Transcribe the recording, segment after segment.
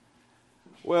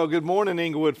Well, good morning,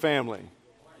 Inglewood family.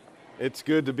 It's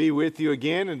good to be with you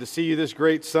again and to see you this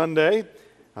great Sunday.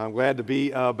 I'm glad to be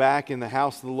back in the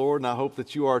house of the Lord, and I hope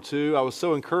that you are too. I was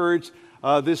so encouraged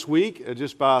this week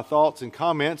just by thoughts and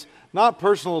comments, not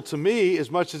personal to me as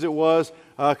much as it was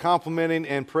complimenting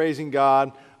and praising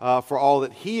God for all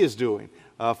that He is doing,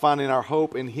 finding our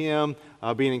hope in Him,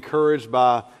 being encouraged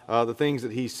by the things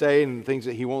that He's saying and the things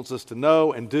that He wants us to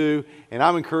know and do. And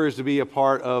I'm encouraged to be a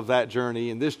part of that journey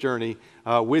and this journey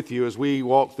with you as we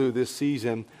walk through this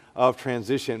season of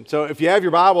transition. So if you have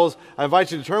your Bibles, I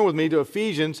invite you to turn with me to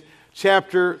Ephesians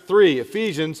chapter 3.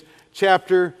 Ephesians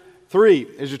chapter 3.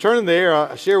 As you're turning there,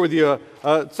 I share with you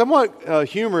a somewhat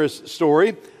humorous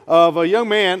story of a young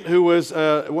man who was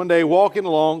one day walking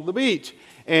along the beach.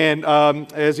 And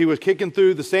as he was kicking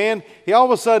through the sand, he all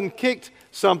of a sudden kicked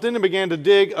something and began to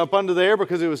dig up under there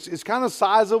because it's kind of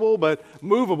sizable but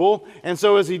movable. And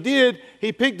so as he did,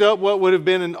 he picked up what would have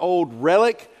been an old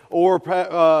relic or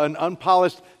an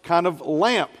unpolished kind of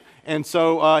lamp. And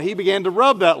so he began to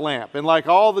rub that lamp. And like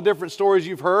all the different stories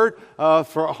you've heard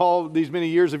for all these many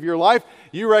years of your life,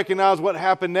 you recognize what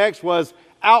happened next was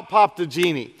out popped a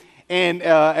genie. And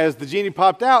as the genie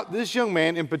popped out, this young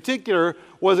man in particular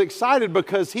was excited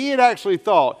because he had actually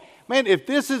thought, man, if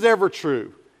this is ever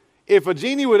true, if a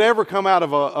genie would ever come out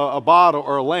of a bottle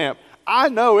or a lamp, I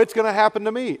know it's going to happen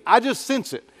to me. I just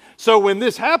sense it. So when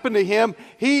this happened to him,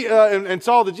 he and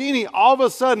saw the genie, all of a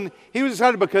sudden he was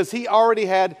excited because he already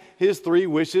had his 3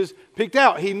 wishes picked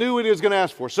out. He knew what he was going to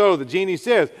ask for. So the genie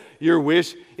says, your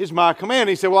wish is my command.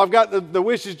 He said, well, I've got the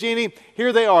wishes, genie.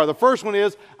 Here they are. The first one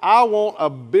is, I want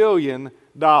 $1 billion.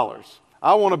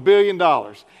 I want $1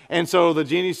 billion. And so the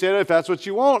genie said, if that's what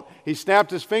you want, he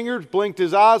snapped his fingers, blinked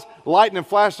his eyes, lightning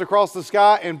flashed across the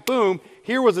sky, and boom,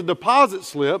 here was a deposit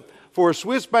slip for a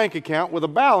Swiss bank account with a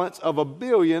balance of $1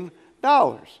 billion.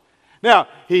 Now,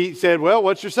 he said, well,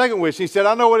 what's your second wish? He said,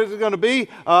 I know what it's going to be.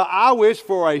 I wish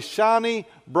for a shiny,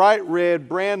 bright red,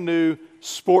 brand new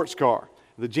sports car.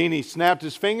 The genie snapped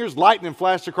his fingers, lightning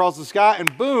flashed across the sky,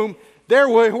 and boom, there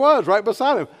it was right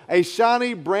beside him, a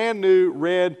shiny, brand new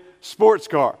red sports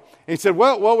car. And he said,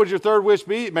 well, what would your third wish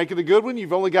be? Make it a good one.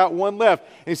 You've only got one left.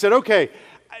 And he said, okay,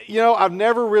 I've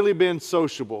never really been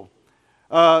sociable.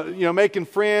 Making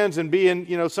friends and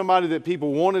being, somebody that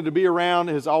people wanted to be around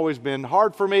has always been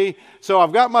hard for me. So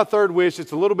I've got my third wish.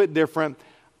 It's a little bit different.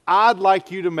 I'd like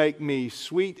you to make me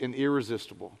sweet and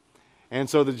irresistible. And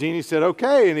so the genie said,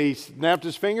 okay. And he snapped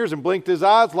his fingers and blinked his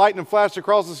eyes. Lightning flashed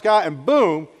across the sky. And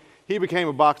boom, he became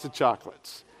a box of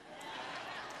chocolates.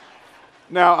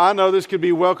 Now, I know this could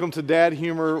be Welcome to Dad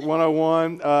Humor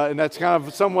 101, and that's kind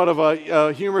of somewhat of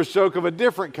a humorous joke of a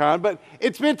different kind, but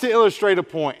it's meant to illustrate a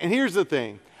point. And here's the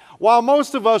thing. While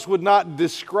most of us would not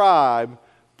describe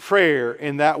prayer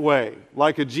in that way,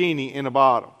 like a genie in a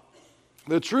bottle,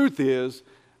 the truth is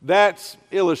that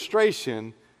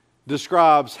illustration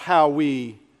describes how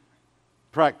we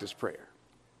practice prayer.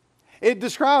 It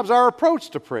describes our approach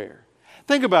to prayer.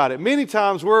 Think about it. Many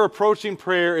times we're approaching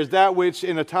prayer as that which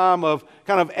in a time of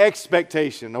kind of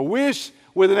expectation, a wish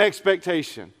with an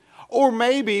expectation. Or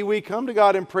maybe we come to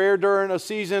God in prayer during a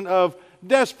season of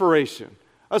desperation,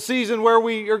 a season where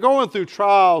we are going through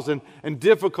trials and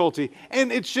difficulty.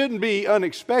 And it shouldn't be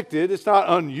unexpected. It's not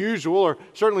unusual or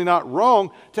certainly not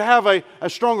wrong to have a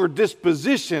stronger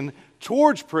disposition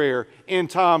towards prayer in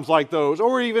times like those,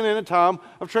 or even in a time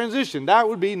of transition. That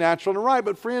would be natural and right.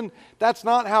 But friend, that's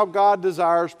not how God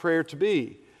desires prayer to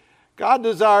be. God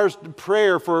desires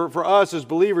prayer for us as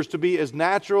believers to be as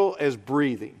natural as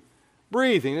breathing.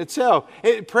 Breathing itself.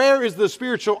 Prayer is the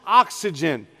spiritual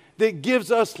oxygen that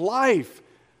gives us life.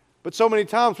 But so many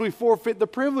times we forfeit the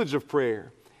privilege of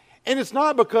prayer. And it's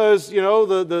not because,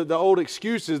 the old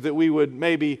excuses that we would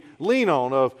maybe lean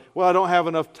on of, well, I don't have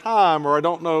enough time, or I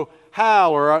don't know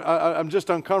how, or I'm just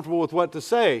uncomfortable with what to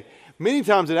say. Many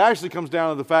times it actually comes down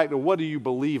to the fact of what do you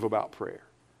believe about prayer?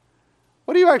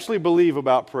 What do you actually believe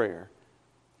about prayer?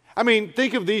 I mean,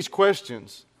 think of these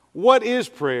questions. What is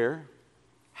prayer?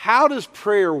 How does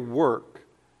prayer work?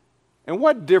 And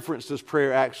what difference does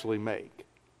prayer actually make?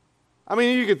 I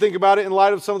mean, you could think about it in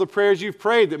light of some of the prayers you've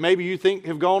prayed that maybe you think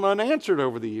have gone unanswered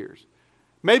over the years.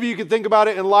 Maybe you could think about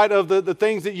it in light of the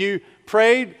things that you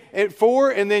prayed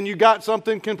for and then you got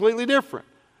something completely different.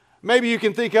 Maybe you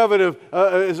can think of it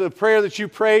as a prayer that you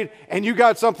prayed and you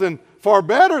got something far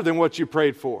better than what you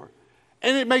prayed for.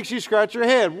 And it makes you scratch your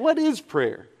head. What is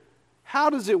prayer?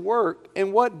 How does it work?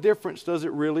 And what difference does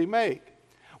it really make?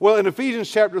 Well, in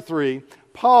Ephesians chapter 3,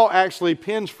 Paul actually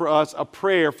pens for us a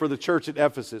prayer for the church at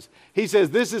Ephesus. He says,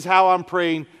 this is how I'm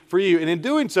praying for you. And in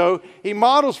doing so, he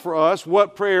models for us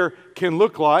what prayer can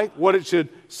look like, what it should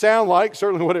sound like,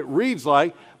 certainly what it reads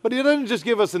like, but he doesn't just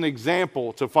give us an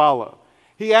example to follow.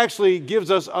 He actually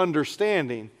gives us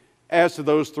understanding as to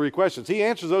those three questions. He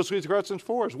answers those three questions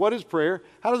for us. What is prayer?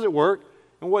 How does it work?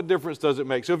 And what difference does it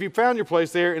make? So if you found your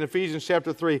place there in Ephesians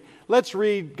chapter 3, let's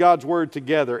read God's word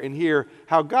together and hear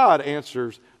how God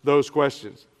answers those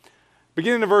questions.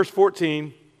 Beginning in verse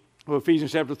 14 of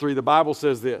Ephesians chapter 3, the Bible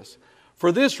says this,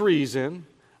 "For this reason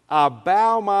I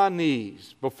bow my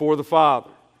knees before the Father,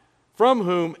 from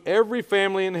whom every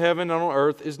family in heaven and on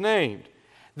earth is named,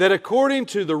 that according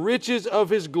to the riches of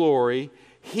his glory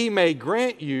he may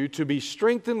grant you to be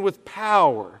strengthened with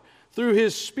power through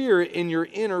his Spirit in your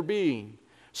inner being,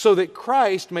 so that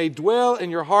Christ may dwell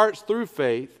in your hearts through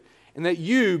faith, and that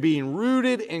you, being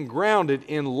rooted and grounded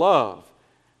in love,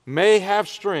 may have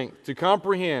strength to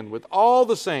comprehend with all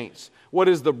the saints what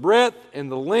is the breadth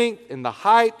and the length and the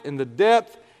height and the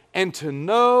depth, and to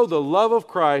know the love of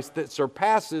Christ that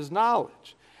surpasses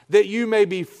knowledge, that you may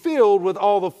be filled with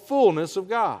all the fullness of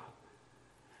God.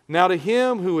 Now to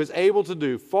him who is able to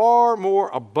do far more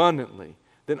abundantly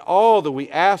than all that we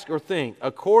ask or think,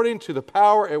 according to the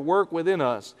power at work within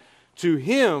us, to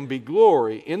him be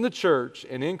glory in the church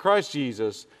and in Christ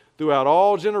Jesus throughout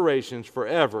all generations,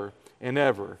 forever and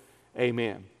ever.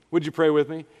 Amen." Would you pray with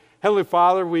me? Heavenly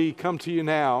Father, we come to you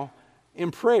now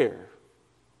in prayer,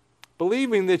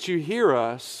 believing that you hear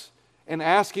us and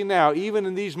asking now, even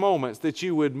in these moments, that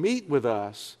you would meet with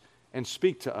us and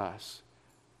speak to us.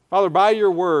 Father, by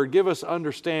your word, give us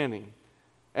understanding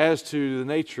as to the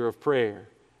nature of prayer.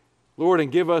 Lord,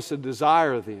 and give us a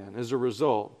desire then, as a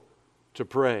result, to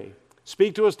pray.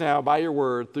 Speak to us now by your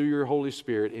word through your Holy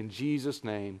Spirit. In Jesus'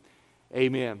 name,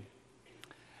 amen.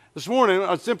 This morning,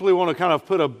 I simply want to kind of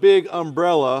put a big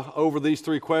umbrella over these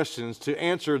three questions to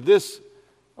answer this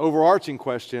overarching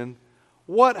question: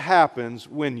 what happens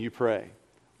when you pray?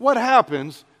 What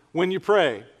happens when you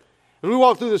pray? As we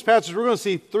walk through this passage, we're going to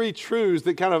see three truths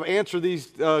that kind of answer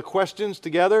these questions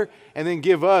together and then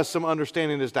give us some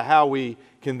understanding as to how we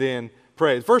can then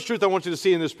pray. The first truth I want you to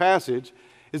see in this passage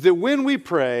is that when we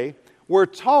pray, we're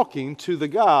talking to the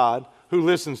God who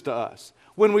listens to us.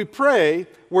 When we pray,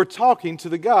 we're talking to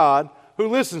the God who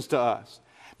listens to us.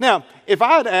 Now, if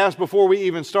I had asked before we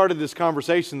even started this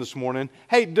conversation this morning,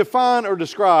 hey, define or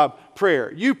describe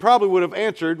prayer, you probably would have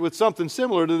answered with something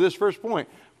similar to this first point.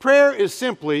 Prayer is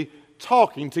simply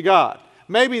talking to God.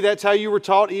 Maybe that's how you were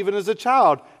taught even as a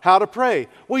child, how to pray.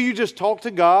 Well, you just talk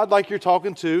to God like you're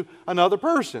talking to another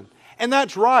person. And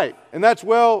that's right, and that's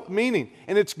well-meaning,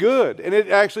 and it's good, and it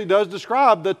actually does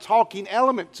describe the talking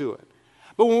element to it.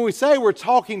 But when we say we're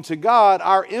talking to God,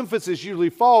 our emphasis usually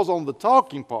falls on the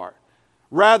talking part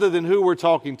rather than who we're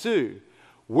talking to.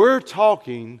 We're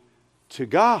talking to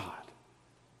God.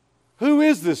 Who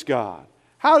is this God?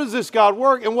 How does this God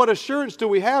work? And what assurance do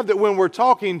we have that when we're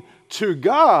talking to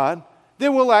God,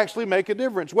 then we'll actually make a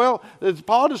difference? Well, as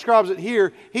Paul describes it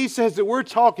here, he says that we're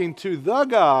talking to the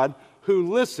God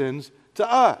who listens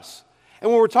to us. And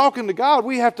when we're talking to God,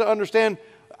 we have to understand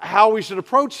how we should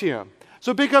approach him.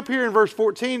 So pick up here in verse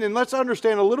 14 and let's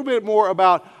understand a little bit more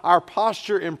about our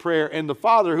posture in prayer and the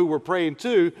Father who we're praying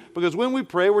to, because when we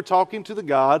pray, we're talking to the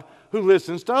God who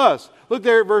listens to us. Look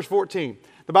there at verse 14.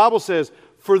 The Bible says,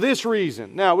 "For this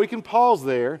reason." Now, we can pause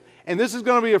there, and this is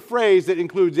going to be a phrase that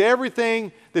includes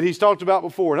everything that he's talked about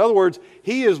before. In other words,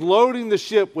 he is loading the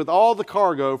ship with all the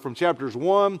cargo from chapters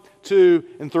 1, 2,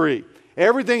 and 3.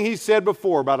 Everything he said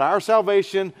before about our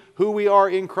salvation, who we are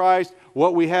in Christ,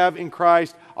 what we have in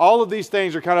Christ, all of these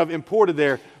things are kind of imported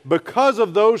there. Because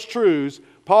of those truths,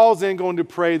 Paul's then going to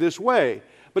pray this way.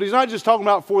 But he's not just talking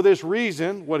about for this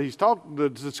reason, what he's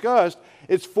discussed.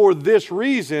 It's for this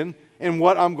reason and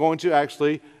what I'm going to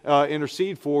actually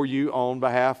intercede for you on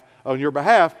your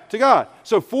behalf to God.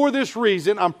 So for this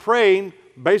reason, I'm praying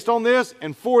based on this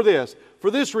and for this.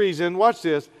 For this reason, watch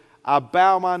this, I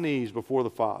bow my knees before the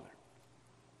Father.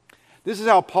 This is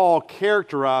how Paul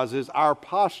characterizes our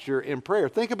posture in prayer.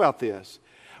 Think about this.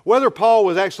 Whether Paul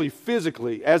was actually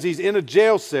physically, as he's in a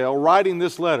jail cell writing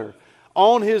this letter,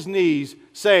 on his knees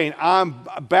saying, I'm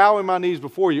bowing my knees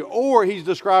before you, or he's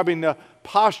describing the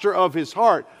posture of his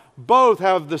heart, both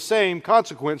have the same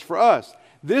consequence for us.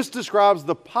 This describes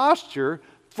the posture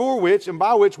for which and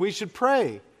by which we should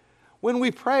pray. When we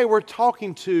pray, we're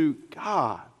talking to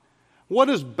God. What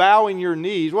is bowing your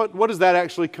knees? What does that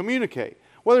actually communicate?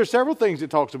 Well, there's several things it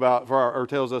talks about or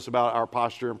tells us about our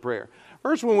posture in prayer.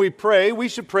 First, when we pray, we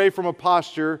should pray from a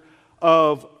posture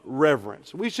of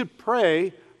reverence. We should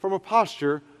pray from a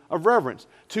posture of reverence.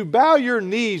 To bow your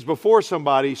knees before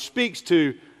somebody speaks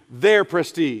to their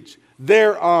prestige,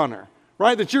 their honor,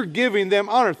 right? That you're giving them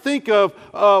honor. Think of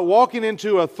walking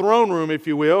into a throne room, if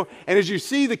you will, and as you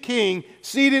see the king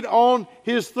seated on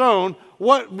his throne,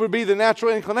 what would be the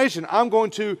natural inclination? I'm going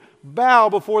to bow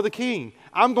before the king.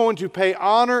 I'm going to pay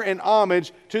honor and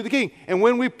homage to the king. And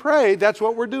when we pray, that's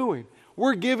what we're doing.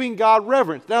 We're giving God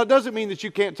reverence. Now, it doesn't mean that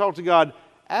you can't talk to God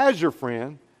as your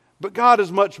friend, but God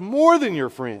is much more than your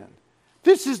friend.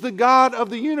 This is the God of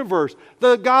the universe.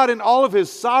 The God in all of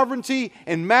his sovereignty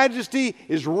and majesty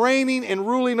is reigning and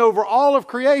ruling over all of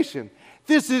creation.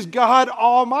 This is God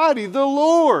Almighty, the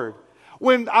Lord.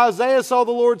 When Isaiah saw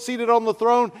the Lord seated on the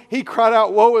throne, he cried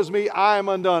out, "Woe is me, I am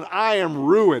undone, I am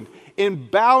ruined." In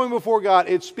bowing before God,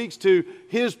 it speaks to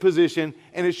his position,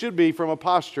 and it should be from a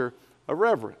posture of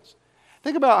reverence.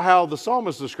 Think about how the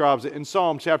psalmist describes it in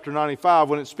Psalm chapter 95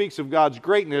 when it speaks of God's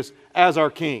greatness as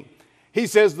our King. He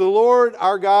says, "The Lord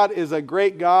our God is a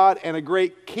great God and a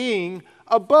great King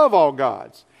above all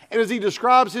gods." And as he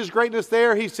describes his greatness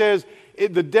there, he says,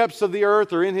 "The depths of the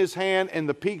earth are in his hand, and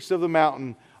the peaks of the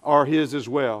mountain are his as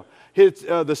well."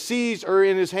 The seas are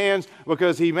in his hands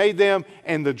because he made them,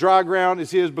 and the dry ground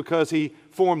is his because he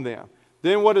formed them.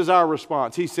 Then what is our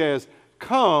response? He says,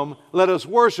 "Come, let us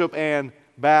worship and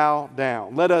bow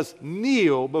down. Let us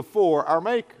kneel before our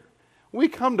Maker." We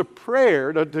come to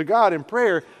prayer, to God in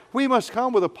prayer, we must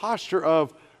come with a posture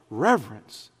of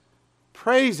reverence,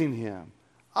 praising him,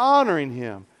 honoring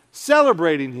him,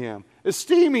 celebrating him,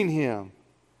 esteeming him.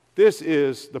 This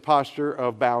is the posture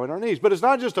of bowing our knees. But it's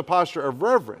not just a posture of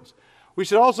reverence. We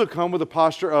should also come with a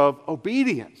posture of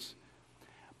obedience.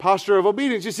 Posture of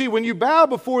obedience. You see, when you bow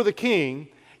before the king,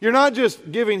 you're not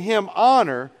just giving him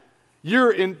honor,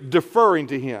 you're deferring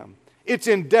to him. It's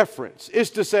in deference. It's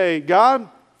to say, God,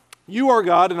 you are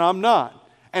God and I'm not.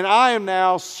 And I am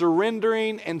now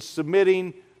surrendering and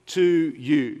submitting to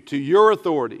you, to your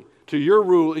authority, to your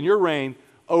rule and your reign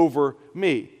over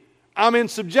me. I'm in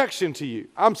subjection to you.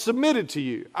 I'm submitted to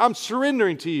you. I'm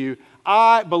surrendering to you.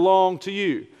 I belong to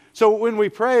you. So when we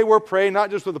pray, we're praying not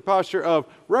just with a posture of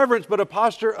reverence, but a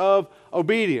posture of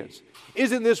obedience.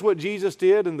 Isn't this what Jesus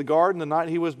did in the garden the night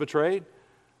he was betrayed?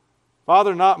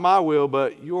 Father, not my will,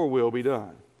 but your will be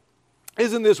done.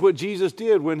 Isn't this what Jesus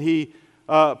did when he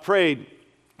prayed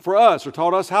for us or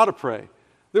taught us how to pray?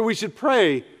 That we should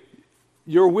pray,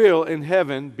 your will in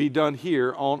heaven be done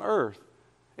here on earth.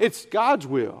 It's God's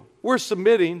will. We're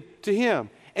submitting to him.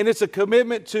 And it's a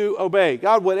commitment to obey.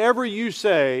 God, whatever you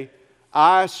say,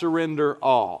 I surrender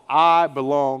all. I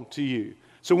belong to you.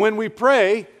 So when we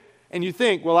pray and you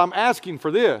think, well, I'm asking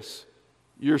for this,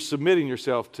 you're submitting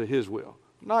yourself to his will,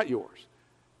 not yours.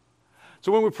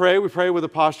 So when we pray with a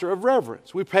posture of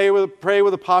reverence. We pray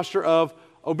with a posture of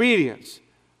obedience.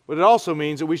 But it also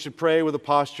means that we should pray with a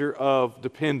posture of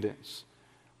dependence.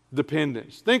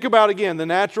 Dependence. Think about, again, the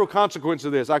natural consequence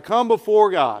of this. I come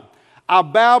before God. I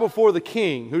bow before the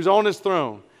king who's on his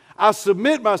throne. I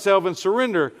submit myself and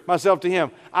surrender myself to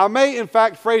him. I may, in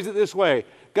fact, phrase it this way.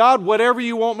 God, whatever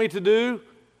you want me to do,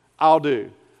 I'll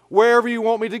do. Wherever you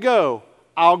want me to go,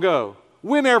 I'll go.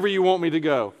 Whenever you want me to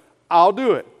go, I'll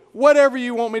do it. Whatever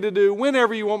you want me to do,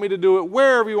 whenever you want me to do it,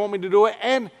 wherever you want me to do it,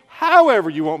 and however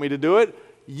you want me to do it,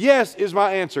 yes is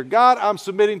my answer. God, I'm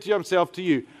submitting to myself to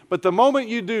you. But the moment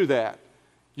you do that,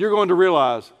 you're going to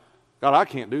realize, God, I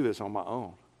can't do this on my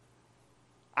own.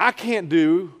 I can't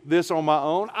do this on my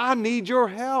own. I need your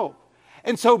help.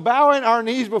 And so bowing our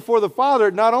knees before the Father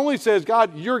not only says,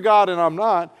 God, you're God and I'm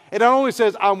not. It not only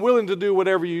says, I'm willing to do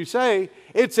whatever you say.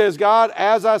 It says, God,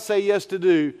 as I say yes to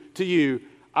do to you,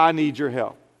 I need your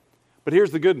help. But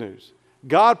here's the good news.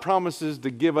 God promises to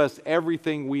give us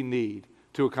everything we need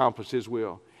to accomplish his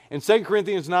will. In 2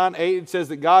 Corinthians 9:8, it says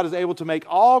that God is able to make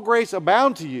all grace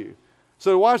abound to you.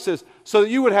 So watch this. So that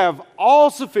you would have all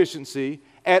sufficiency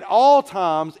at all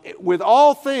times, with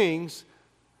all things,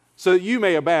 so that you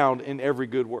may abound in every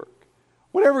good work.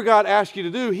 Whatever God asks you to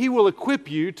do, he will equip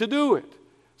you to do it.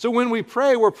 So when we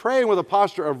pray, we're praying with a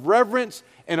posture of reverence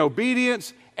and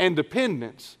obedience and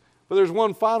dependence. But there's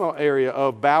one final area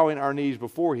of bowing our knees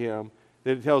before him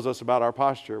that it tells us about our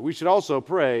posture. We should also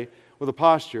pray with a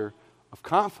posture of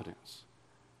confidence.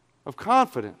 Of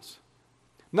confidence.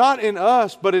 Not in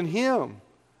us, but in him.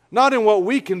 Not in what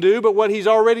we can do, but what he's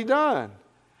already done.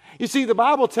 You see, the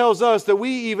Bible tells us that we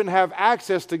even have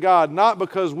access to God, not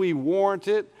because we warrant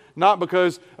it, not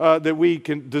because that we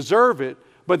can deserve it,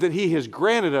 but that he has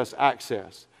granted us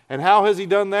access. And how has he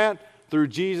done that? Through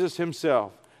Jesus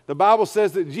himself. The Bible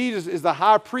says that Jesus is the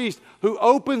high priest who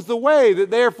opens the way that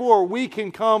therefore we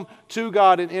can come to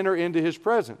God and enter into his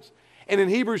presence. And in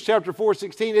Hebrews chapter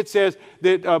 4:16, it says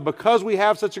that because we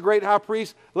have such a great high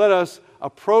priest, let us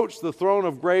approach the throne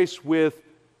of grace with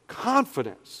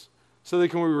confidence so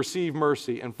that we receive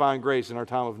mercy and find grace in our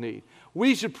time of need.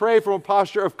 We should pray from a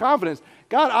posture of confidence.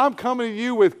 God, I'm coming to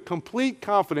you with complete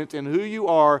confidence in who you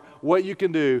are, what you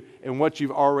can do, and what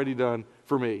you've already done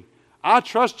for me. I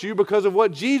trust you because of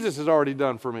what Jesus has already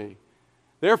done for me.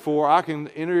 Therefore, I can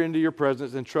enter into your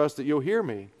presence and trust that you'll hear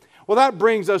me. Well, that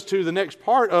brings us to the next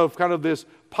part of kind of this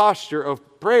posture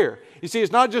of prayer. You see,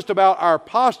 it's not just about our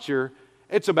posture,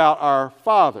 it's about our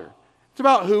Father. It's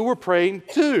about who we're praying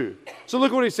to. So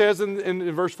look what he says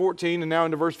in verse 14 and now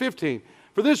into verse 15.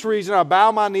 For this reason, I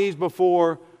bow my knees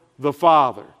before the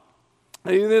Father.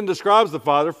 And he then describes the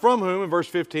Father, from whom, in verse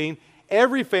 15,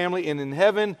 every family in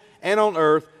heaven and on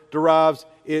earth derives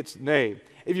its name.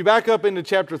 If you back up into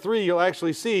chapter 3, you'll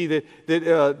actually see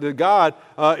that God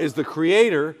is the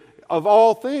creator of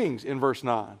all things in verse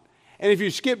 9. And if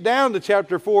you skip down to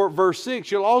chapter 4, verse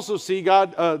 6, you'll also see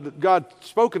God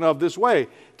spoken of this way.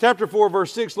 Chapter 4,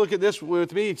 verse 6, look at this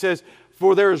with me. It says,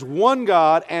 for there is one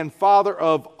God and Father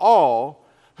of all,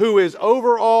 who is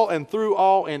over all and through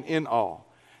all and in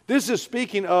all. This is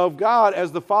speaking of God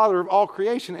as the Father of all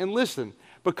creation. And listen,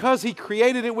 because He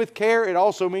created it with care, it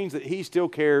also means that He still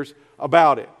cares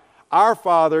about it. Our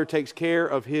Father takes care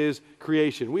of His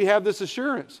creation. We have this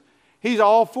assurance. He's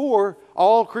all for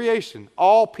all creation,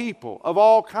 all people of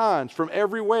all kinds from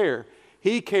everywhere.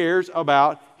 He cares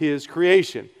about His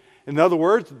creation. In other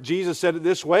words, Jesus said it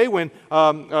this way when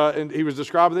and He was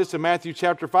describing this in Matthew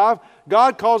chapter 5.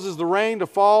 God causes the rain to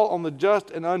fall on the just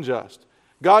and unjust.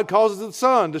 God causes the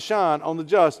sun to shine on the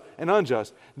just and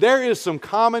unjust. There is some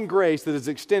common grace that is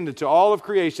extended to all of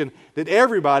creation that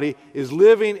everybody is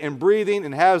living and breathing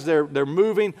and has they're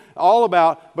moving all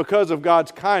about because of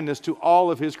God's kindness to all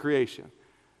of His creation.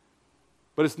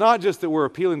 But it's not just that we're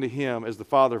appealing to Him as the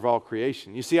Father of all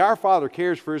creation. You see, our Father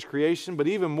cares for His creation, but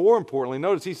even more importantly,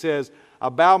 notice He says, I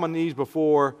bow my knees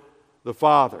before the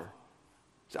Father.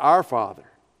 It's our Father.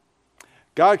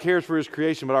 God cares for His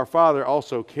creation, but our Father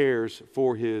also cares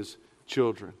for His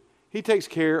children. He takes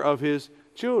care of His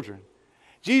children.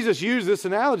 Jesus used this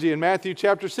analogy in Matthew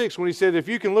chapter 6 when He said, if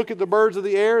you can look at the birds of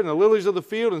the air and the lilies of the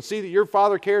field and see that your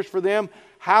Father cares for them,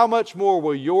 how much more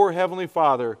will your Heavenly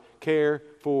Father care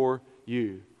for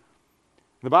you?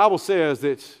 The Bible says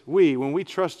that when we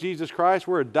trust Jesus Christ,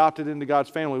 we're adopted into God's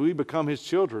family. We become His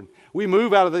children. We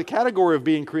move out of the category of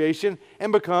being creation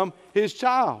and become His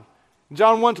child. In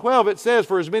John 1:12 it says,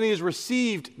 for as many as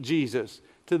received Jesus,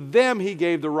 to them He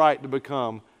gave the right to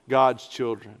become God's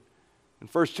children. In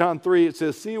 1 John 3 it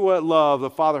says, see what love the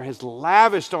Father has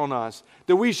lavished on us,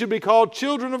 that we should be called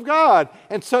children of God,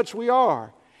 and such we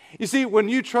are. You see, when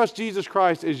you trust Jesus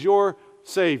Christ as your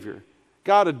Savior,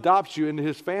 God adopts you into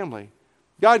His family.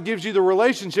 God gives you the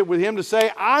relationship with Him to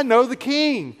say, I know the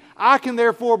King. I can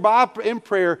therefore, in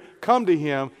prayer, come to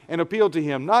Him and appeal to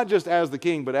Him, not just as the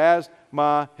King, but as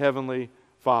my Heavenly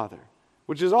Father,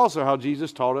 which is also how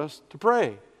Jesus taught us to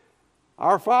pray.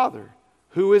 Our Father,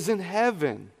 who is in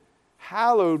heaven,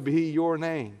 hallowed be your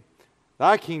name.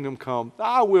 Thy kingdom come,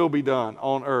 thy will be done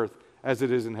on earth as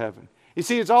it is in heaven. You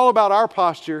see, it's all about our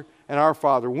posture and our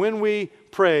Father. When we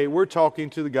pray, we're talking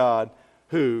to the God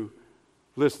who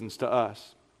listens to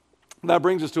us. That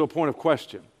brings us to a point of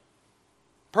question.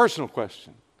 Personal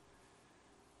question.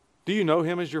 Do you know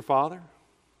Him as your Father?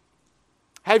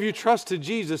 Have you trusted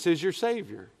Jesus as your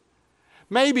Savior?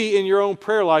 Maybe in your own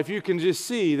prayer life you can just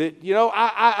see that,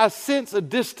 I sense a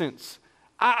distance.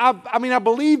 I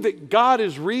believe that God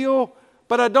is real,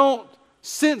 but I don't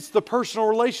sense the personal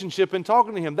relationship in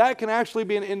talking to Him. That can actually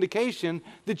be an indication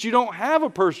that you don't have a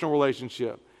personal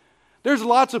relationship. There's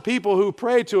lots of people who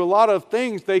pray to a lot of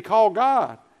things they call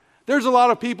God. There's a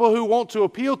lot of people who want to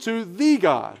appeal to the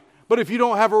God. But if you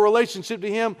don't have a relationship to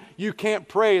Him, you can't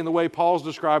pray in the way Paul's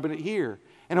describing it here.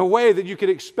 In a way that you could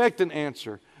expect an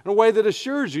answer. In a way that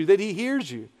assures you that He hears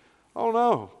you. Oh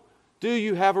no. Do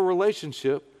you have a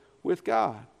relationship with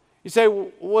God? You say,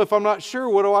 well, if I'm not sure,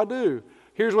 what do I do?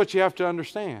 Here's what you have to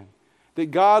understand.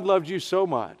 That God loved you so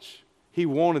much, He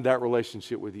wanted that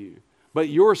relationship with you. But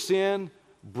your sin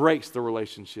breaks the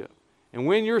relationship. And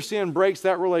when your sin breaks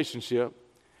that relationship,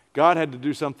 God had to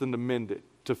do something to mend it,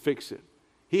 to fix it.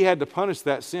 He had to punish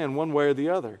that sin one way or the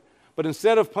other. But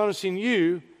instead of punishing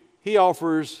you, He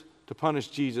offers to punish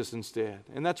Jesus instead.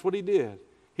 And that's what He did.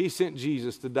 He sent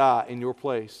Jesus to die in your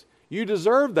place. You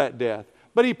deserved that death,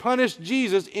 but He punished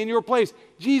Jesus in your place.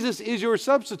 Jesus is your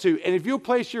substitute. And if you'll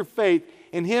place your faith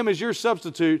in Him as your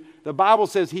substitute, the Bible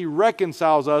says He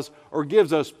reconciles us or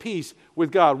gives us peace with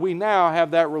God. We now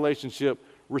have that relationship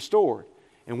restored.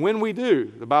 And when we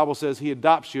do, the Bible says he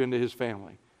adopts you into his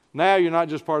family. Now you're not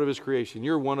just part of his creation.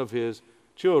 You're one of his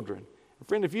children. And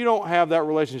friend, if you don't have that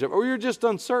relationship, or you're just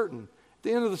uncertain, at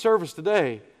the end of the service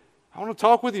today, I want to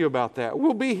talk with you about that.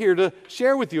 We'll be here to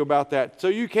share with you about that so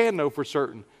you can know for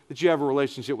certain that you have a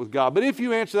relationship with God. But if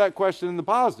you answer that question in the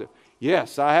positive,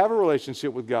 yes, I have a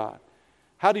relationship with God.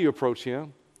 How do you approach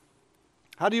him?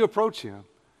 How do you approach him?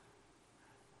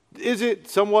 Is it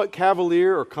somewhat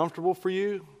cavalier or comfortable for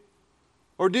you?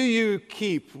 Or do you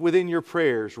keep within your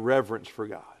prayers reverence for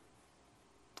God?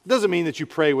 It doesn't mean that you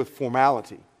pray with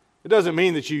formality. It doesn't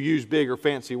mean that you use big or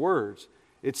fancy words.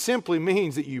 It simply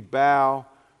means that you bow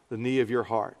the knee of your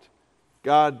heart.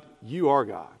 God, you are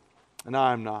God, and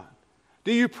I am not.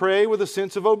 Do you pray with a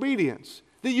sense of obedience?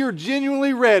 That you're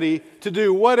genuinely ready to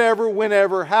do whatever,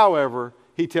 whenever, however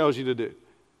he tells you to do?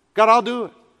 God, I'll do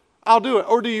it. I'll do it.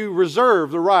 Or do you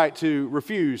reserve the right to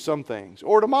refuse some things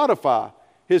or to modify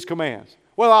his commands?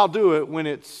 Well, I'll do it when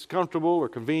it's comfortable or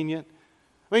convenient.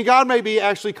 I mean, God may be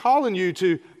actually calling you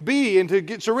to be and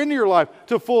to surrender your life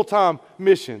to full-time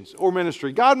missions or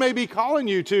ministry. God may be calling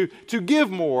you to give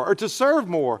more or to serve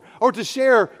more or to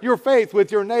share your faith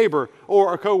with your neighbor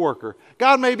or a coworker.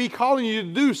 God may be calling you to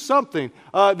do something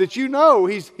that you know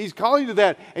He's calling you to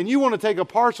that, and you want to take a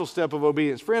partial step of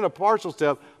obedience. Friend, a partial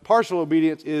step, partial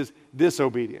obedience is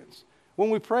disobedience. When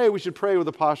we pray, we should pray with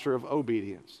a posture of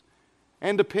obedience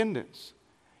and dependence.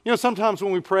 You know, sometimes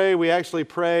when we pray, we actually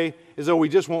pray as though we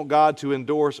just want God to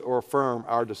endorse or affirm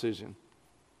our decision.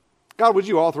 God, would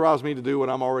you authorize me to do what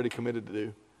I'm already committed to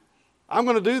do? I'm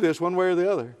going to do this one way or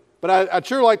the other, but I'd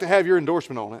sure like to have your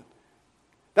endorsement on it.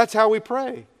 That's how we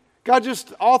pray. God,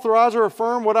 just authorize or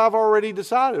affirm what I've already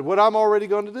decided, what I'm already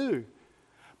going to do.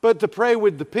 But to pray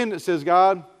with dependence says,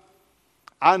 God,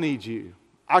 I need you.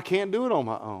 I can't do it on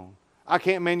my own. I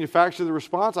can't manufacture the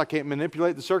response. I can't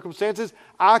manipulate the circumstances.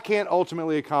 I can't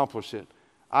ultimately accomplish it.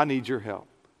 I need your help.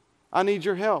 I need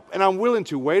your help. And I'm willing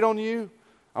to wait on you.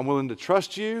 I'm willing to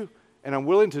trust you. And I'm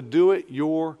willing to do it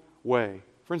your way.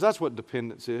 Friends, that's what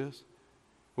dependence is.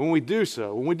 When we do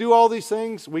so, when we do all these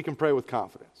things, we can pray with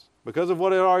confidence. Because of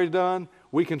what He's already done,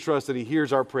 we can trust that He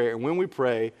hears our prayer. And when we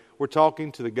pray, we're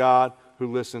talking to the God who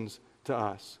listens to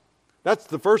us. That's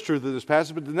the first truth of this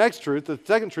passage. But the next truth, the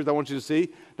second truth I want you to see,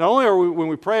 not only when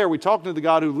we pray, are we talking to the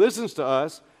God who listens to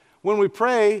us, when we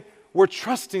pray, we're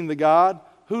trusting the God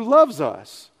who loves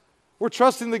us. We're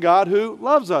trusting the God who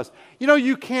loves us. You know,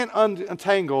 you can't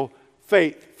untangle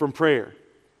faith from prayer.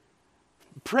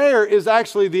 Prayer is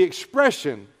actually the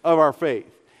expression of our faith.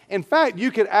 In fact, you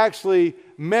could actually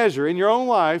measure in your own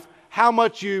life how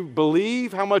much you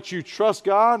believe, how much you trust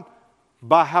God,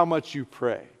 by how much you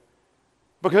pray.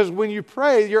 Because when you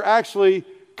pray, you're actually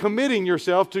committing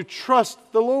yourself to trust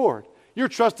the Lord. You're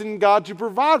trusting God to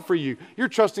provide for you. You're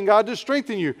trusting God to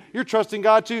strengthen you. You're trusting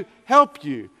God to help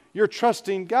you. You're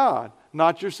trusting God,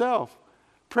 not yourself.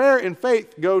 Prayer and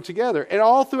faith go together. And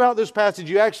all throughout this passage,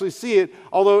 you actually see it,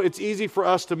 although it's easy for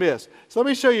us to miss. So let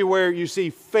me show you where you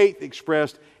see faith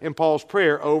expressed in Paul's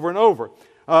prayer over and over.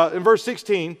 In verse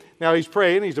 16, now he's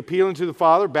praying, he's appealing to the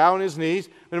Father, bowing his knees.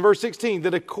 And in verse 16,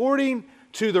 that according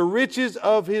to the riches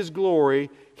of His glory,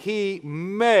 He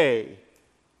may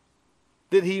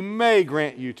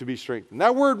grant you to be strengthened.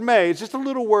 That word may, it's just a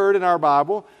little word in our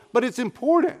Bible, but it's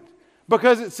important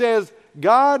because it says,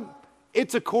 God,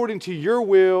 it's according to your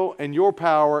will and your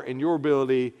power and your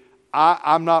ability.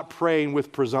 I'm not praying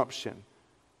with presumption.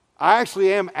 I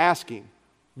actually am asking.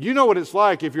 You know what it's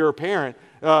like if you're a parent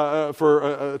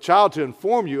for a child to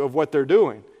inform you of what they're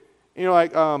doing. And you're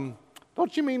like,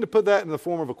 don't you mean to put that in the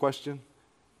form of a question?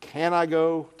 Can I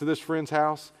go to this friend's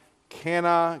house? Can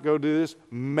I go do this?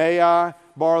 May I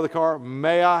borrow the car?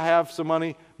 May I have some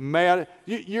money? May I?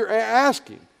 You're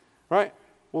asking, right?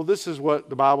 Well, this is what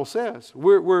the Bible says.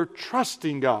 We're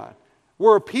trusting God.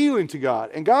 We're appealing to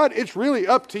God. And God, it's really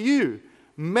up to you.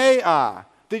 May I,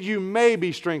 that you may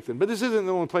be strengthened. But this isn't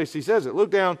the only place He says it.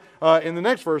 Look down in the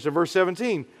next verse, in verse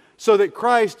 17. So that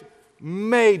Christ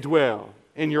may dwell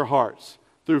in your hearts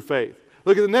through faith.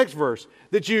 Look at the next verse.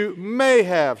 That you may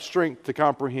have strength to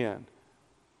comprehend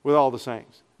with all the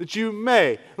saints. That you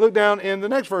may. Look down in the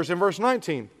next verse, in verse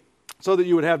 19. So that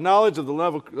you would have knowledge of the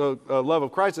love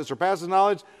of Christ that surpasses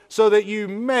knowledge, so that you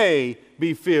may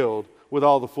be filled with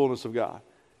all the fullness of God.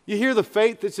 You hear the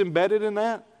faith that's embedded in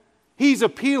that? He's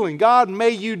appealing. God, may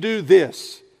you do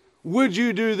this. Would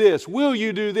you do this? Will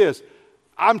you do this?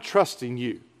 I'm trusting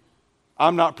you.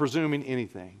 I'm not presuming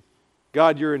anything.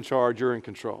 God, you're in charge. You're in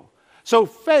control. So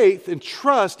faith and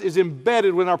trust is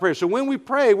embedded within our prayer. So when we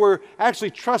pray, we're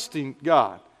actually trusting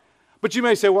God. But you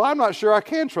may say, well, I'm not sure I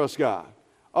can trust God.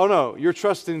 Oh no, you're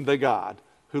trusting the God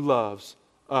who loves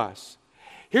us.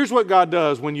 Here's what God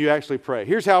does when you actually pray.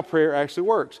 Here's how prayer actually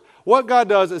works. What God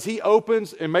does is He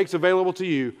opens and makes available to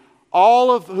you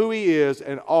all of who He is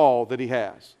and all that He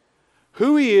has.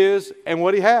 Who He is and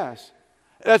what He has.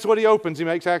 That's what He opens. He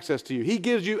makes access to you. He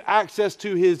gives you access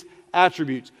to His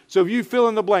attributes. So if you fill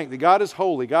in the blank that God is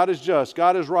holy, God is just,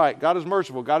 God is right, God is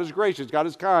merciful, God is gracious, God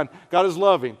is kind, God is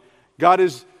loving, God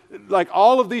is like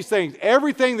all of these things,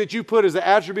 everything that you put as the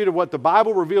attribute of what the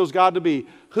Bible reveals God to be,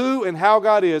 who and how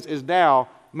God is now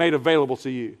made available to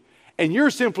you. And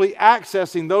you're simply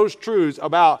accessing those truths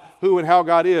about who and how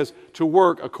God is to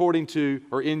work according to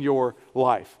or in your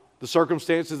life. The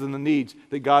circumstances and the needs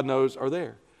that God knows are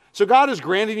there. So God is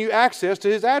granting you access to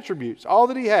His attributes, all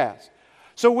that He has.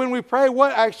 So when we pray,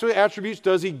 what actually attributes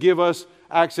does He give us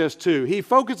access to? He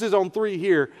focuses on 3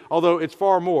 here, although it's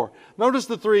far more. Notice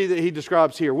the 3 that He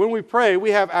describes here. When we pray,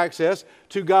 we have access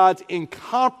to God's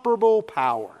incomparable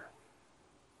power.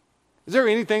 Is there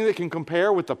anything that can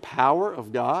compare with the power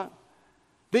of God?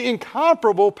 The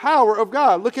incomparable power of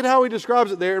God. Look at how He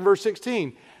describes it there in verse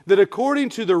 16. That according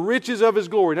to the riches of His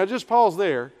glory. Now just pause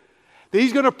there. That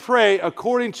He's going to pray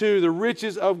according to the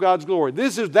riches of God's glory.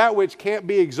 This is that which can't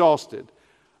be exhausted.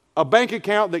 A bank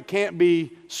account that can't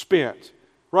be spent.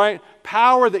 Right?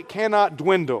 Power that cannot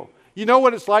dwindle. You know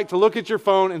what it's like to look at your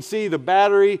phone and see the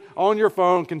battery on your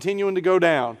phone continuing to go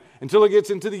down until it gets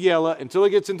into the yellow, until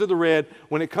it gets into the red.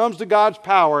 When it comes to God's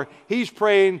power, He's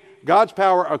praying God's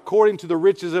power according to the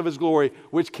riches of His glory,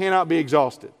 which cannot be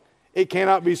exhausted. It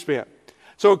cannot be spent.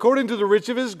 So according to the riches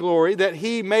of His glory, that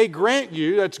He may grant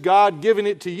you, that's God giving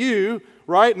it to you,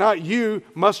 right? Not you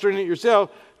mustering it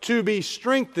yourself, to be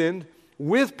strengthened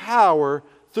with power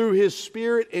through His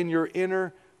Spirit in your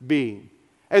inner being.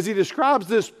 As he describes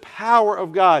this power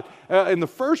of God in the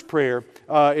first prayer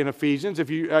in Ephesians, if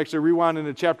you actually rewind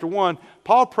into chapter 1,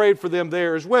 Paul prayed for them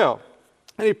there as well.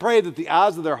 And he prayed that the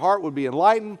eyes of their heart would be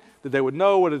enlightened, that they would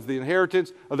know what is the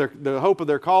inheritance of the hope of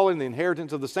their calling, the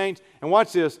inheritance of the saints. And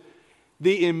watch this,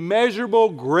 the immeasurable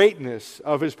greatness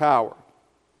of His power.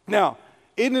 Now,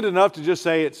 isn't it enough to just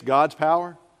say it's God's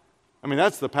power? I mean,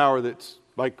 that's the power that's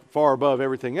like far above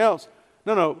everything else.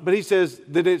 No, but he says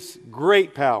that it's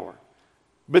great power.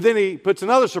 But then he puts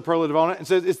another superlative on it and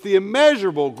says it's the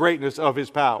immeasurable greatness of His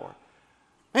power.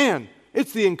 Man,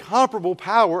 it's the incomparable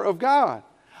power of God.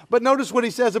 But notice what he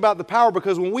says about the power,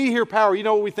 because when we hear power, you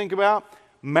know what we think about?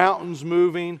 Mountains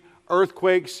moving,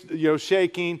 earthquakes,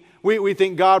 shaking. We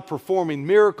think God performing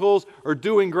miracles or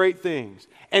doing great things.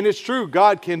 And it's true,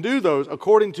 God can do those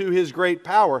according to His great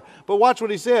power. But watch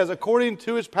what he says, according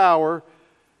to His power,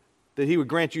 that He would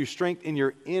grant you strength in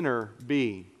your inner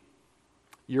being.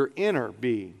 Your inner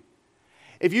being.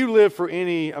 If you live for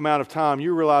any amount of time,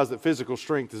 you realize that physical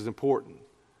strength is important,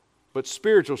 but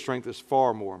spiritual strength is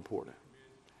far more important.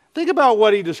 Think about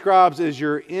what he describes as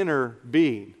your inner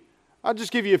being. I'll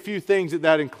just give you a few things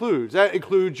that includes. That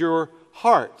includes your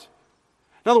heart.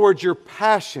 In other words, your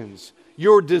passions,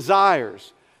 your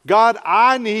desires. God,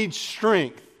 I need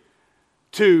strength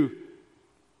to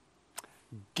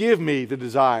give me the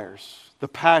desires, the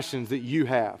passions that you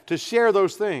have, to share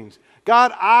those things.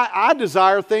 God, I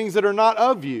desire things that are not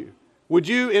of you. Would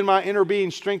you, in my inner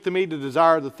being, strengthen me to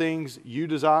desire the things you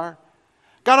desire?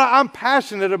 God, I'm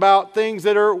passionate about things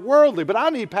that are worldly, but I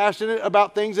need passionate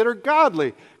about things that are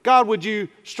godly. God, would you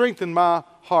strengthen my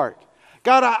heart?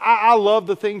 God, I love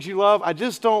the things you love. I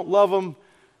just don't love them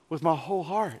with my whole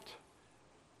heart.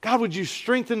 God, would you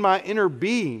strengthen my inner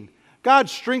being? God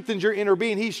strengthens your inner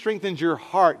being. He strengthens your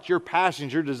heart, your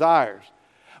passions, your desires.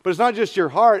 But it's not just your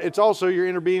heart, it's also your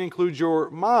inner being includes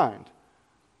your mind.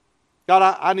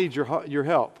 God, I need your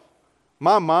help.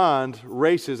 My mind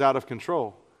races out of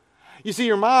control. You see,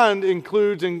 your mind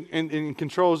includes and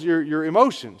controls your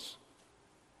emotions.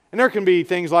 And there can be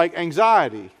things like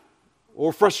anxiety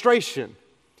or frustration.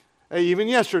 Even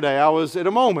yesterday, I was at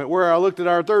a moment where I looked at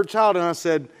our 3rd child and I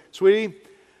said, sweetie,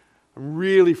 I'm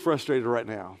really frustrated right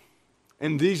now.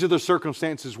 And these are the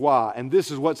circumstances why. And this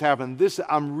is what's happened.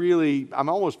 I'm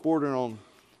almost bordering on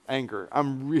anger.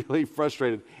 I'm really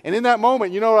frustrated. And in that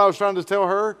moment, you know what I was trying to tell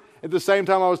her? At the same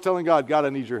time I was telling God, I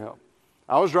need your help.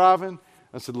 I was driving.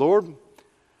 I said, Lord,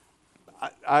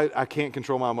 I can't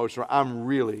control my emotions. I'm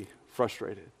really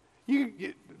frustrated.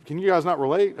 Can you guys not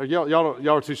relate? Or y'all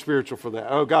are too spiritual for that.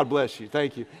 Oh, God bless you.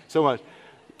 Thank you so much.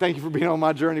 Thank you for being on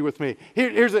my journey with me.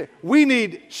 We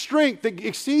need strength that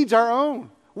exceeds our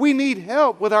own. We need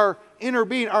help with our inner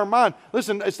being, our mind.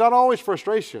 Listen, it's not always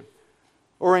frustration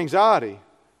or anxiety.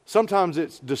 Sometimes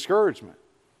it's discouragement.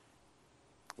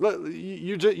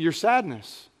 Your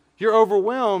sadness. You're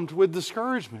overwhelmed with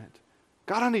discouragement.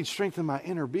 God, I need strength in my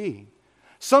inner being.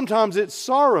 Sometimes it's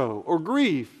sorrow or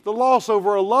grief, the loss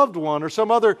over a loved one or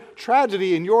some other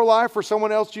tragedy in your life or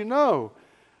someone else you know.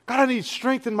 God, I need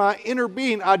strength in my inner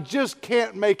being. I just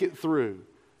can't make it through.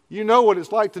 You know what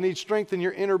it's like to need strength in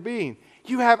your inner being.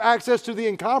 You have access to the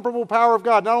incomparable power of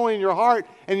God, not only in your heart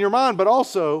and your mind, but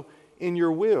also in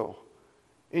your will.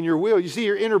 In your will. You see,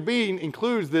 your inner being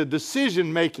includes the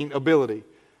decision-making ability.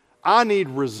 I need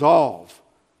resolve.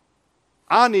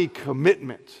 I need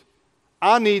commitment.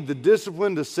 I need the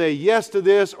discipline to say yes to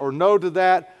this or no to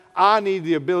that. I need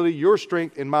the ability, your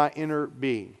strength in my inner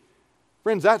being.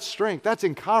 Friends, that's strength. That's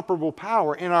incomparable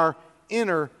power in our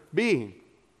inner being.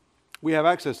 We have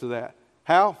access to that.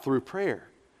 How? Through prayer.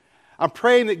 I'm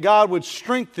praying that God would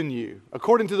strengthen you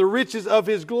according to the riches of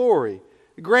His glory,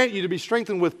 grant you to be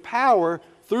strengthened with power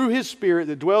through His Spirit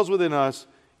that dwells within us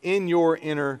in your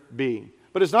inner being.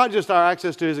 But it's not just our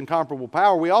access to His incomparable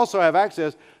power. We also have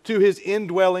access to His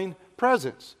indwelling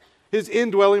presence. His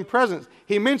indwelling presence.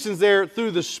 He mentions there through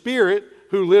the Spirit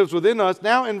who lives within us.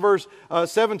 Now in verse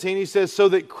 17 he says, so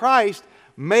that Christ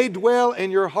may dwell in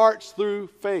your hearts through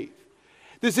faith.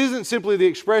 This isn't simply the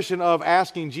expression of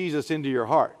asking Jesus into your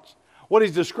hearts. What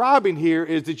he's describing here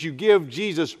is that you give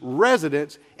Jesus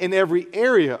residence in every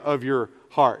area of your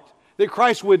heart. That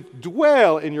Christ would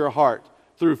dwell in your heart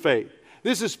through faith.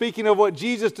 This is speaking of what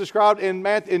Jesus described in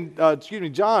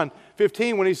John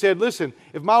 15 when he said, listen,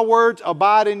 if my words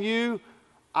abide in you,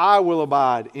 I will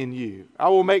abide in you. I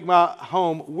will make my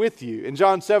home with you. In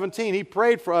John 17, he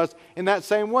prayed for us in that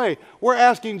same way. We're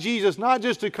asking Jesus not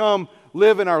just to come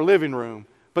live in our living room,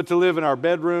 but to live in our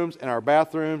bedrooms, and our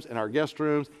bathrooms, and our guest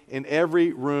rooms, in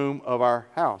every room of our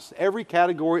house, every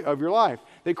category of your life,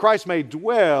 that Christ may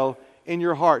dwell in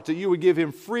your heart, that you would give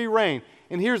Him free reign.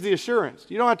 And here's the assurance.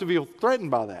 You don't have to feel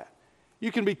threatened by that.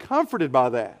 You can be comforted by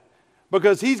that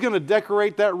because He's going to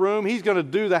decorate that room. He's going to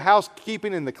do the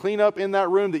housekeeping and the cleanup in that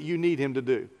room that you need Him to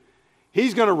do.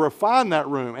 He's going to refine that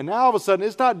room. And now all of a sudden,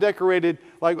 it's not decorated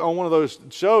like on one of those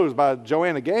shows by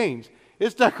Joanna Gaines.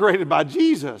 It's decorated by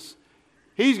Jesus.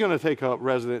 He's going to take up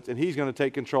residence and He's going to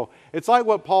take control. It's like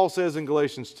what Paul says in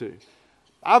Galatians 2.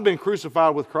 I've been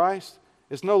crucified with Christ.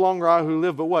 It's no longer I who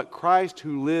live, but what? Christ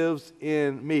who lives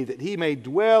in me, that He may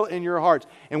dwell in your hearts.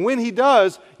 And when He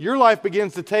does, your life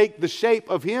begins to take the shape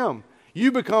of Him.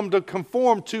 You become to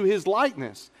conform to His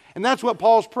likeness. And that's what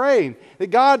Paul's praying,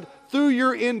 that God, through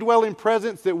your indwelling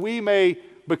presence, that we may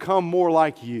become more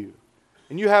like You.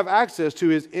 And you have access to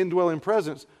His indwelling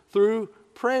presence through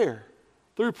prayer.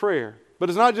 Through prayer. But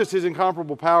it's not just His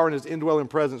incomparable power and His indwelling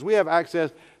presence. We have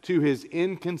access to His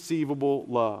inconceivable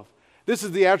love. This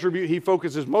is the attribute he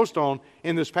focuses most on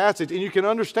in this passage. And you can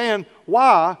understand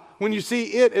why when you see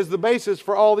it as the basis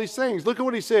for all these things. Look at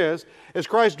what he says. As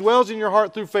Christ dwells in your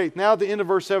heart through faith. Now at the end of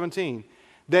verse 17.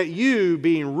 That you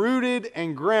being rooted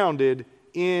and grounded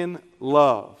in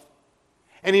love.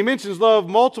 And he mentions love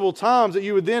multiple times that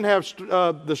you would then have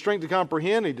the strength to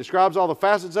comprehend. He describes all the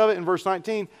facets of it in verse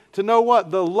 19. To know what?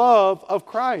 The love of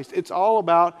Christ. It's all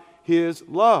about His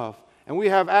love. And we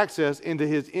have access into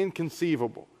His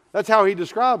inconceivable. That's how he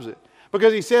describes it.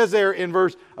 Because he says there in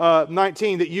verse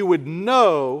 19 that you would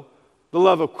know the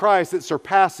love of Christ that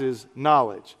surpasses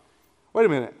knowledge. Wait a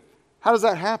minute. How does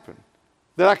that happen?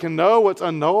 That I can know what's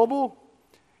unknowable?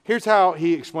 Here's how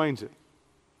he explains it.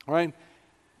 All right?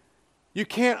 You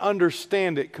can't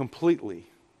understand it completely,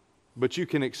 but you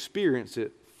can experience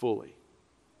it fully.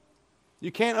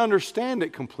 You can't understand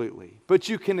it completely, but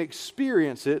you can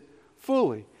experience it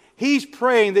fully. He's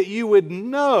praying that you would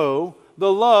know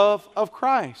the love of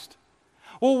Christ.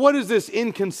 Well, what is this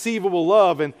inconceivable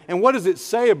love and what does it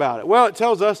say about it? Well, it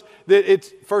tells us that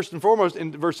it's first and foremost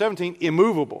in verse 17,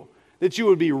 immovable. That you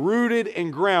would be rooted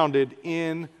and grounded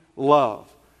in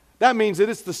love. That means that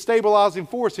it's the stabilizing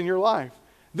force in your life.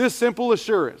 This simple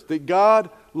assurance that God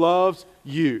loves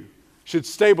you should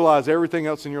stabilize everything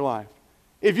else in your life.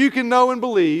 If you can know and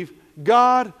believe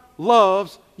God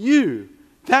loves you,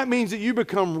 that means that you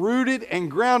become rooted and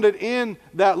grounded in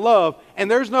that love, and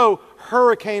there's no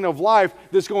hurricane of life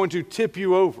that's going to tip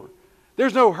you over.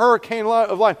 There's no hurricane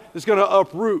of life that's going to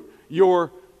uproot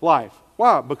your life.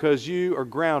 Why? Because you are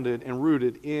grounded and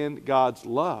rooted in God's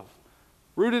love.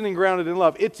 Rooted and grounded in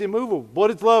love. It's immovable.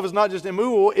 But its love is not just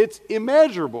immovable, it's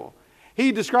immeasurable.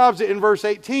 He describes it in verse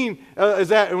 18 as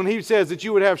that when he says that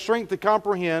you would have strength to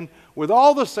comprehend with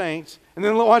all the saints. And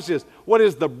then watch this. What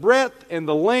is the breadth and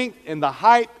the length and the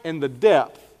height and the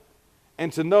depth?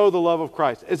 And to know the love of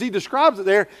Christ. As he describes it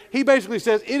there, he basically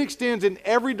says it extends in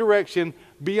every direction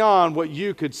beyond what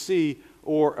you could see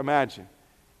or imagine.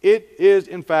 It is,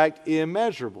 in fact,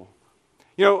 immeasurable.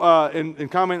 You know, in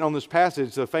comment on this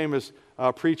passage, the famous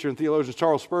preacher and theologian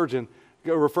Charles Spurgeon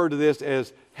referred to this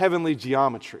as heavenly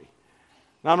geometry.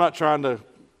 Now, I'm not trying to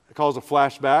cause a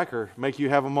flashback or make you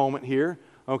have a moment here,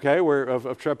 okay,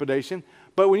 of trepidation.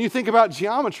 But when you think about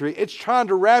geometry, it's trying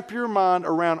to wrap your mind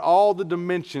around all the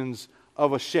dimensions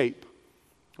of a shape.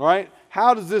 All right?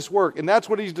 How does this work? And that's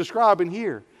what he's describing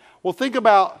here. Well, think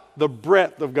about the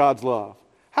breadth of God's love.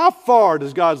 How far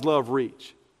does God's love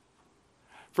reach?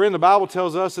 Friend, the Bible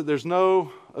tells us that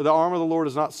the arm of the Lord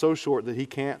is not so short that he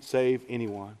can't save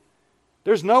anyone.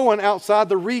 There's no one outside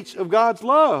the reach of God's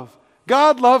love.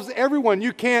 God loves everyone.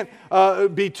 You can't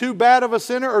be too bad of a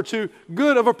sinner or too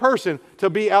good of a person to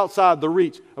be outside the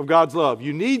reach of God's love.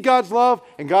 You need God's love,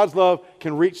 and God's love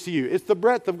can reach to you. It's the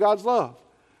breadth of God's love.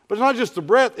 But it's not just the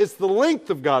breadth, it's the length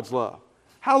of God's love.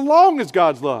 How long is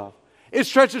God's love? It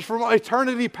stretches from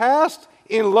eternity past.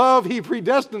 In love, he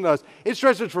predestined us. It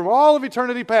stretches from all of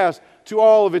eternity past to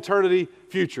all of eternity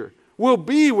future. We'll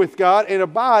be with God and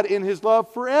abide in his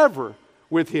love forever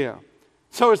with him.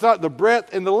 So it's not the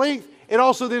breadth and the length. It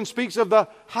also then speaks of the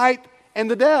height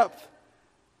and the depth.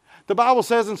 The Bible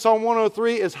says in Psalm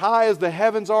 103, as high as the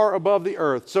heavens are above the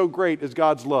earth, so great is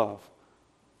God's love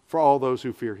for all those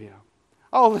who fear him.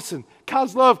 Oh, listen,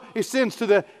 God's love extends to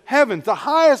the heavens, the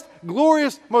highest,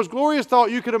 glorious, most glorious thought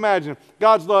you could imagine.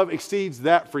 God's love exceeds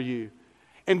that for you.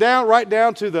 And right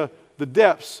down to the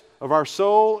depths of our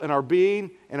soul and our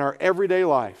being and our everyday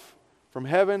life. From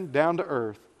heaven down to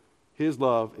earth, his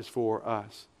love is for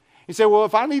us. You say, well,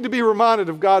 if I need to be reminded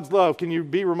of God's love, can you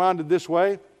be reminded this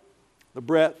way? The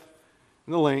breadth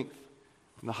and the length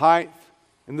and the height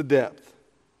and the depth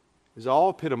is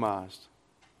all epitomized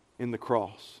in the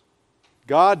cross.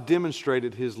 God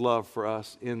demonstrated his love for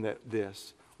us in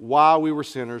this. While we were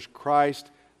sinners, Christ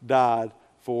died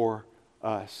for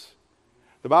us.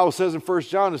 The Bible says in 1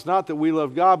 John, it's not that we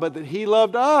loved God, but that he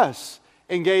loved us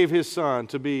and gave his Son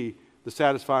to be the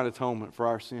satisfying atonement for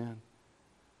our sin.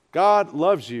 God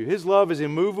loves you. His love is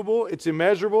immovable. It's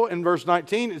immeasurable. In verse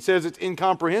 19, it says it's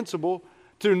incomprehensible.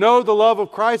 To know the love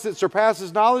of Christ that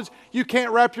surpasses knowledge, you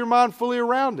can't wrap your mind fully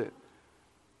around it.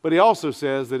 But he also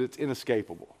says that it's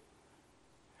inescapable.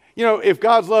 You know, if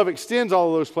God's love extends all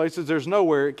of those places, there's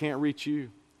nowhere it can't reach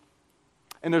you.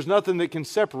 And there's nothing that can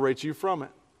separate you from it.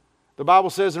 The Bible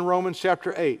says in Romans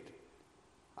chapter 8,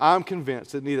 I'm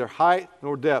convinced that neither height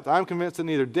nor depth, I'm convinced that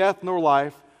neither death nor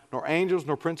life, nor angels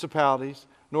nor principalities,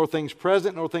 nor things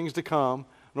present nor things to come,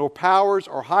 nor powers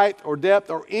or height or depth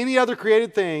or any other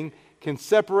created thing can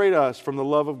separate us from the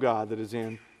love of God that is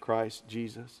in Christ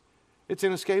Jesus. It's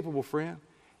inescapable, friend.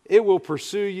 It will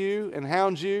pursue you and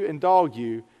hound you and dog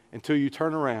you until you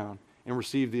turn around and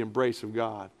receive the embrace of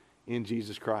God in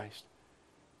Jesus Christ.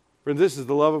 Friend, this is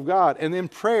the love of God. And in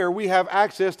prayer, we have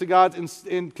access to God's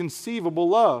inconceivable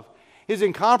love. His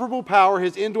incomparable power,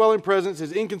 his indwelling presence,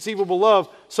 his inconceivable love,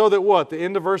 so that what? The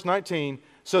end of verse 19,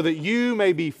 so that you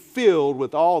may be filled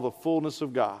with all the fullness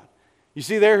of God. You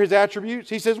see there his attributes?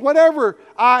 He says, whatever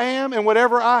I am and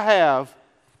whatever I have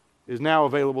is now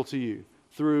available to you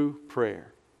through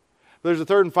prayer. There's a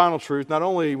third and final truth. Not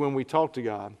only when we talk to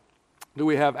God do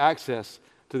we have access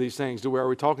to these things, are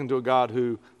we talking to a God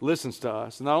who listens to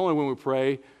us? And not only when we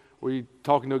pray, we're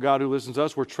talking to a God who listens to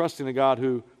us, we're trusting a God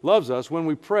who loves us. When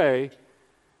we pray,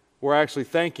 we're actually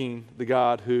thanking the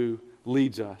God who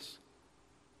leads us.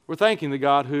 We're thanking the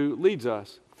God who leads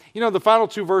us. You know, the final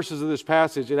two verses of this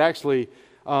passage, it actually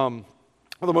are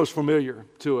the most familiar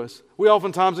to us. We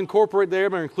oftentimes incorporate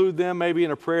them or include them maybe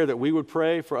in a prayer that we would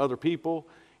pray for other people.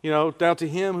 You know, down to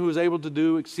him who is able to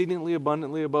do exceedingly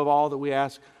abundantly above all that we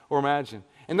ask or imagine.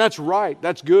 And that's right.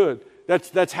 That's good.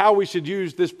 That's how we should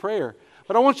use this prayer.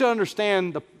 But I want you to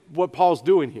understand what Paul's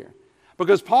doing here.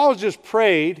 Because Paul's just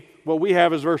prayed, what we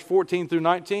have is verse 14 through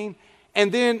 19.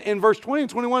 And then in verse 20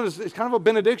 and 21, it's kind of a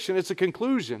benediction. It's a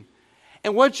conclusion.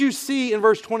 And what you see in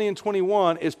verse 20 and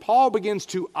 21 is Paul begins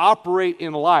to operate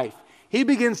in life. He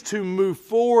begins to move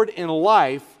forward in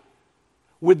life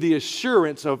with the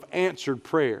assurance of answered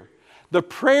prayer. The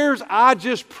prayers I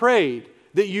just prayed,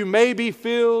 that you may be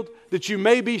filled, that you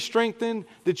may be strengthened,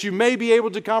 that you may be able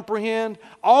to comprehend,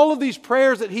 all of these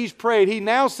prayers that he's prayed, he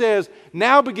now says,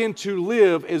 now begin to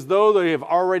live as though they have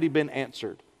already been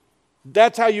answered.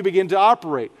 That's how you begin to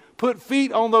operate. Put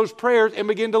feet on those prayers and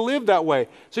begin to live that way.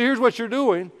 So here's what you're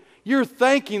doing. You're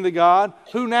thanking the God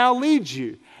who now leads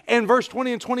you. And verse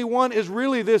 20 and 21 is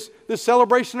really this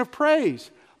celebration of praise.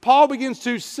 Paul begins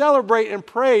to celebrate and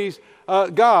praise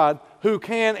God who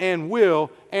can and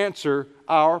will answer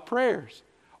our prayers.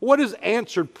 What does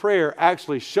answered prayer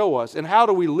actually show us? And how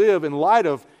do we live in light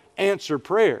of answered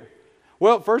prayer?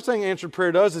 Well, first thing answered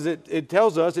prayer does is it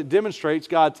tells us, it demonstrates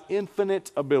God's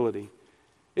infinite ability.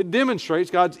 It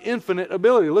demonstrates God's infinite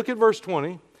ability. Look at verse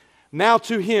 20. Now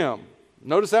to him.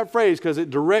 Notice that phrase because it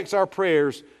directs our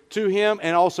prayers to him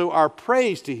and also our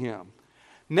praise to him.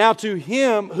 Now to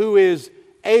him who is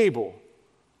able.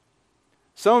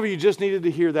 Some of you just needed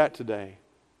to hear that today.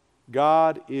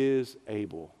 God is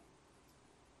able.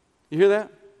 You hear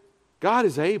that? God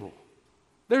is able.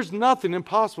 There's nothing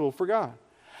impossible for God.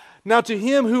 Now to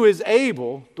him who is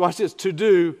able, watch this, to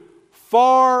do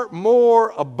far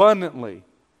more abundantly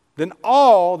than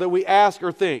all that we ask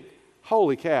or think.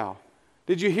 Holy cow.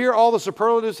 Did you hear all the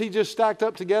superlatives he just stacked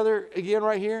up together again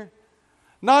right here?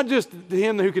 Not just to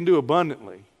him who can do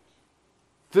abundantly,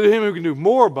 to him who can do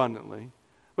more abundantly,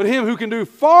 but him who can do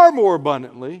far more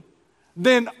abundantly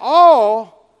than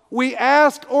all we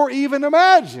ask or even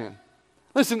imagine.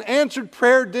 Listen, answered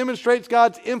prayer demonstrates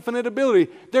God's infinite ability.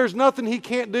 There's nothing he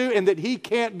can't do and that he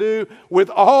can't do with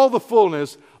all the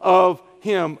fullness of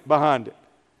him behind it.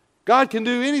 God can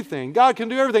do anything. God can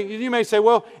do everything. You may say,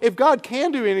 well, if God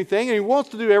can do anything and he wants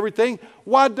to do everything,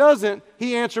 why doesn't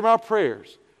he answer my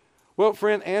prayers? Well,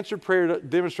 friend, answered prayer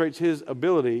demonstrates his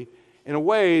ability in a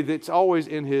way that's always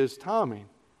in his timing.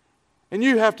 And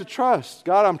you have to trust.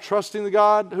 God, I'm trusting the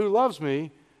God who loves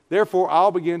me. Therefore,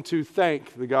 I'll begin to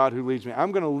thank the God who leads me.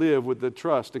 I'm going to live with the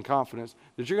trust and confidence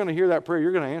that you're going to hear that prayer.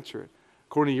 You're going to answer it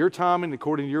according to your timing,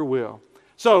 according to your will.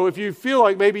 So if you feel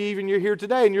like maybe even you're here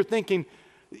today and you're thinking,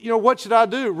 what should I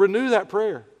do? Renew that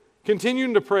prayer.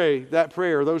 Continuing to pray that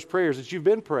prayer, those prayers that you've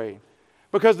been praying.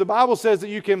 Because the Bible says that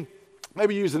you can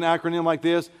maybe use an acronym like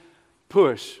this,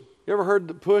 PUSH. You ever heard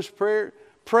the PUSH prayer?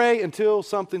 Pray until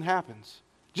something happens.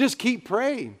 Just keep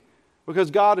praying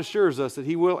because God assures us that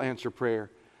he will answer prayer.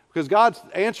 Because God's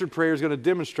answered prayer is going to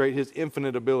demonstrate his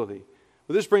infinite ability.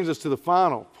 But this brings us to the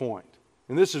final point.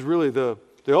 And this is really the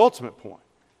ultimate point.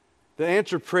 The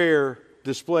answered prayer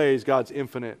displays God's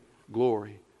infinite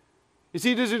glory. You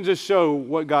see, it doesn't just show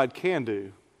what God can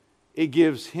do. It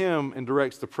gives him and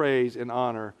directs the praise and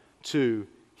honor to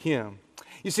him.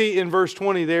 You see, in verse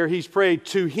 20 there, he's prayed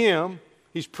to him.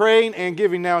 He's praying and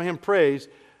giving now him praise.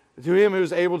 To him who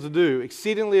is able to do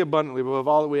exceedingly abundantly above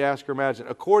all that we ask or imagine,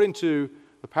 according to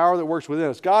the power that works within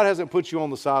us. God hasn't put you on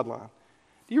the sideline.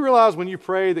 Do you realize when you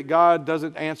pray that God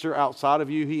doesn't answer outside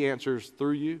of you, he answers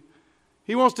through you?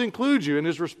 He wants to include you in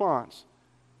his response.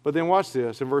 But then watch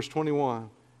this in verse 21.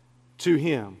 To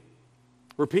him.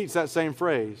 Repeats that same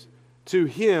phrase. To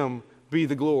him be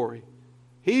the glory.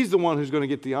 He's the one who's going to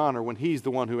get the honor when he's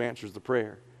the one who answers the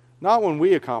prayer. Not when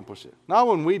we accomplish it. Not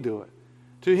when we do it.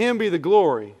 To him be the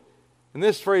glory. And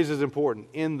this phrase is important.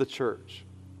 In the church.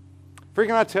 Friend,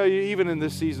 can I tell you, even in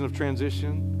this season of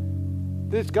transition,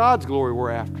 it's God's glory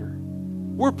we're after.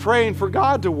 We're praying for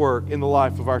God to work in the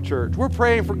life of our church. We're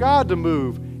praying for God to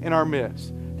move in our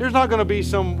midst. There's not going to be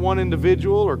some one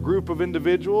individual or group of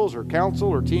individuals or council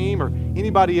or team or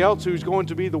anybody else who's going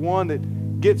to be the one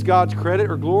that gets God's credit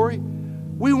or glory.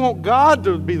 We want God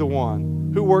to be the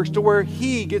one who works to where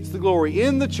he gets the glory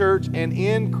in the church and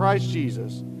in Christ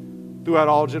Jesus throughout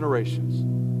all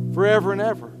generations, forever and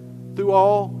ever, through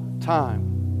all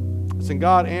time. Listen,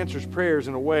 God answers prayers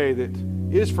in a way that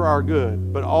is for our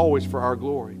good, but always for our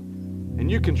glory. And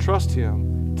you can trust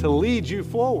him to lead you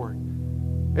forward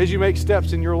as you make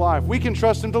steps in your life. We can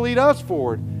trust him to lead us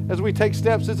forward as we take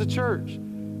steps as a church.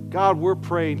 God, we're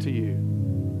praying to you.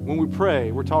 When we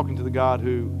pray, we're talking to the God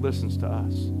who listens to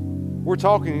us. We're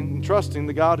talking and trusting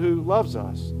the God who loves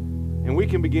us. And we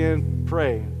can begin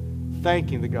praying,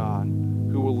 thanking the God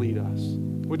who will lead us.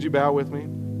 Would you bow with me?